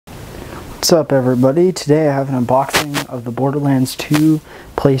What's up everybody? Today I have an unboxing of the Borderlands 2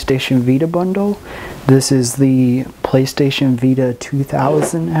 PlayStation Vita bundle. This is the PlayStation Vita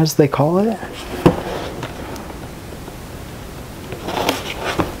 2000 as they call it.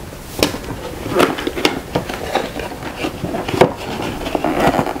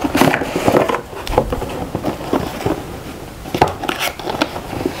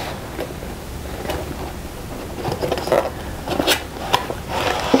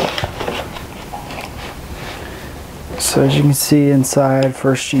 So as you can see inside,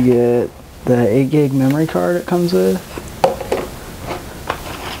 first you get the 8 gig memory card it comes with,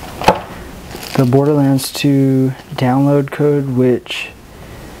 the Borderlands 2 download code, which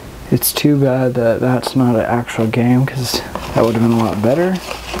it's too bad that that's not an actual game because that would have been a lot better.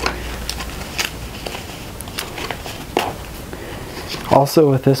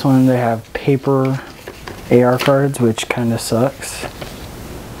 Also with this one they have paper AR cards, which kind of sucks.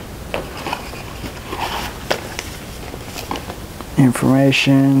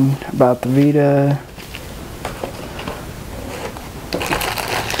 Information about the Vita.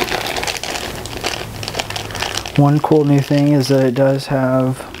 One cool new thing is that it does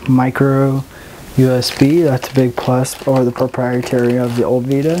have micro USB. That's a big plus over the proprietary of the old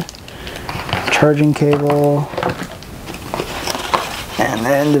Vita. Charging cable. And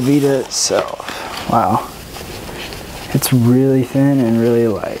then the Vita itself. Wow. It's really thin and really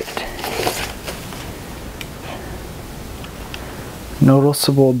light.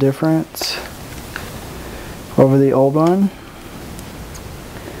 Noticeable difference over the old one.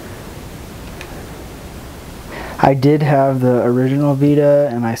 I did have the original Vita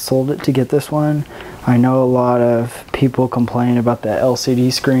and I sold it to get this one. I know a lot of people complain about the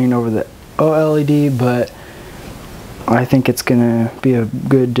LCD screen over the OLED, but I think it's gonna be a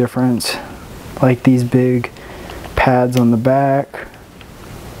good difference. Like these big pads on the back.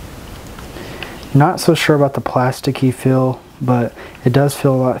 Not so sure about the plasticky feel, but it does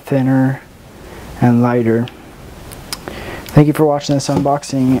feel a lot thinner and lighter. Thank you for watching this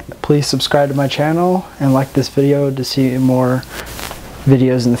unboxing. Please subscribe to my channel and like this video to see more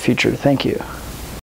videos in the future. Thank you.